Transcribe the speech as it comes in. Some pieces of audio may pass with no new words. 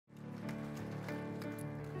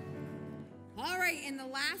All right, in the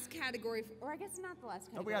last category, or I guess not the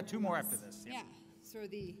last category. Oh, we got two more after this. Yeah. So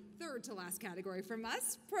the third to last category from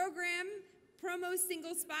us, program promo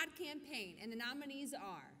single spot campaign, and the nominees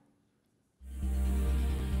are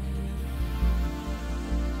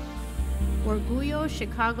Orgullo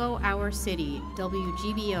Chicago, Our City,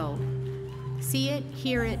 WGBO. See It,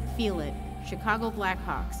 Hear It, Feel It, Chicago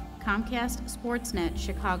Blackhawks, Comcast SportsNet,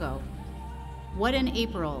 Chicago. What in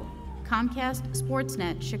April, Comcast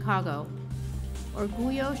SportsNet, Chicago.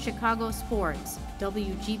 Orgullo Chicago Sports,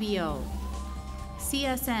 WGBO.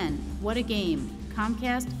 CSN, What a Game,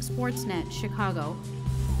 Comcast SportsNet, Chicago.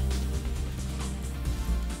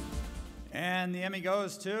 And the Emmy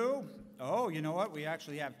goes to, oh, you know what? We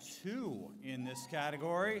actually have two in this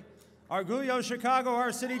category. Orgullo Chicago,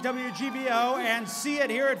 Our City, WGBO, and See It,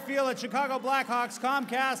 Hear It, Feel It, Chicago Blackhawks,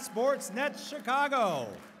 Comcast SportsNet, Chicago.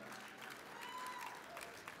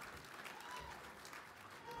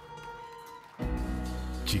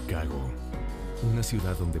 Chicago, una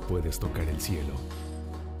ciudad donde puedes tocar el cielo,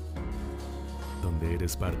 donde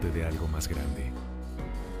eres parte de algo más grande.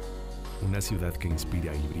 Una ciudad que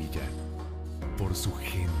inspira y brilla por su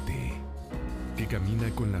gente, que camina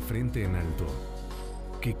con la frente en alto,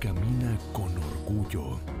 que camina con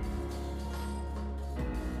orgullo.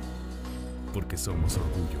 Porque somos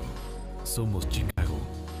orgullo, somos Chicago,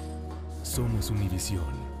 somos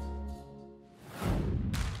Univisión.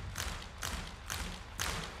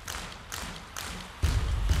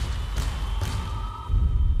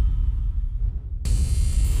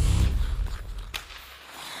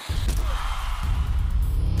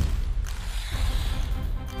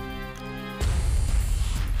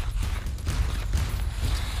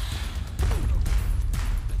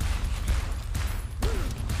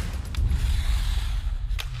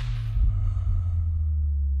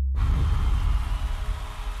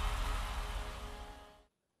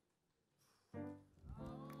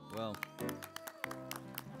 Well,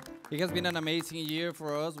 it has been an amazing year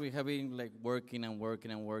for us. We have been like working and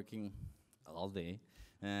working and working all day,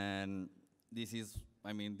 and this is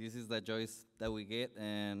the joys that we get,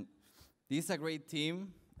 and this is a great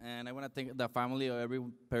team, and I want to thank the family of every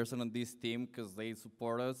person on this team because they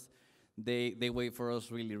support us. They wait for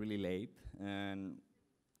us really, really late, and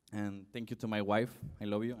thank you to my wife. I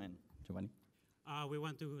love you, and Giovanni. We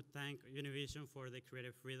want to thank Univision for the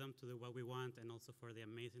creative freedom to do what we want and also for the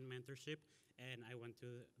amazing mentorship. And I want to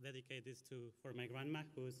dedicate this for my grandma,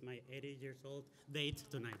 who's my 80 years old date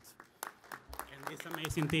tonight. And this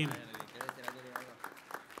amazing team.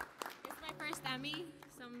 It's my first Emmy,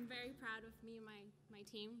 so I'm very proud of me and my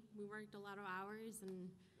team. We worked a lot of hours and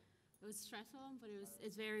it was stressful, but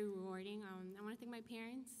it's very rewarding. I want to thank my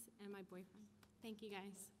parents and my boyfriend. Thank you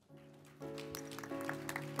guys.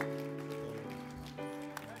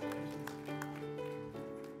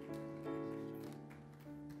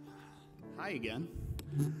 Hi again.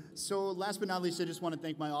 So last but not least, I just want to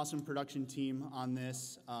thank my awesome production team on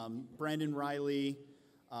this. Brandon Riley,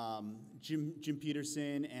 Jim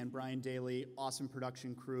Peterson, and Brian Daly, awesome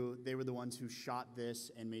production crew. They were the ones who shot this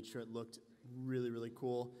and made sure it looked really, really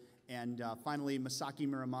cool. And finally, Masaki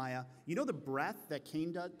Miramaya. You know the breath that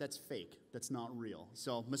Kane does? That's fake. That's not real.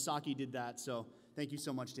 So Masaki did that. So thank you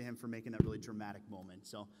so much to him for making that really dramatic moment.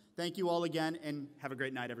 So thank you all again, and have a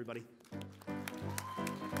great night, everybody.